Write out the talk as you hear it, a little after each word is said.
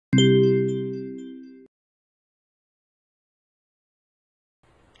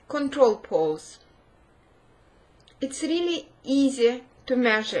control pose. It's really easy to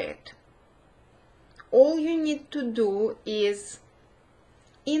measure it. All you need to do is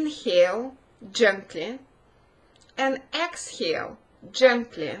inhale gently and exhale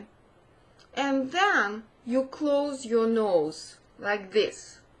gently, and then you close your nose like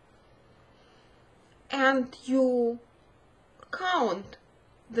this and you count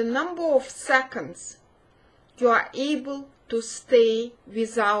the number of seconds you are able to stay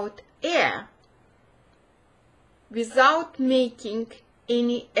without air, without making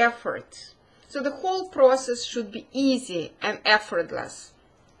any effort. So the whole process should be easy and effortless.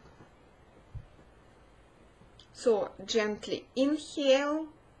 So gently inhale,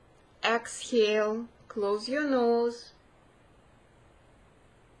 exhale, close your nose,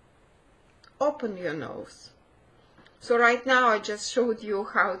 open your nose. So right now I just showed you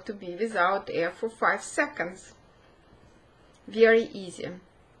how to be without air for 5 seconds. Very easy.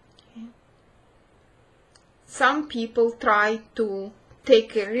 Okay. Some people try to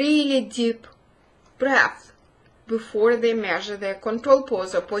take a really deep breath before they measure their control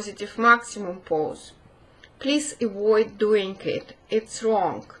pose or positive maximum pose. Please avoid doing it. It's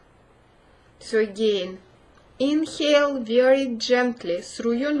wrong. So again, inhale very gently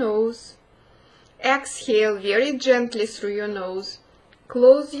through your nose. Exhale very gently through your nose.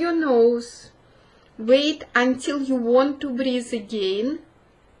 Close your nose. Wait until you want to breathe again.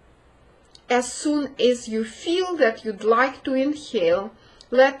 As soon as you feel that you'd like to inhale,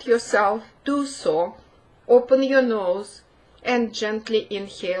 let yourself do so. Open your nose and gently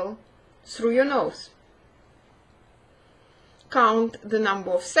inhale through your nose. Count the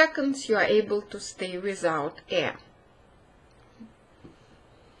number of seconds you are able to stay without air.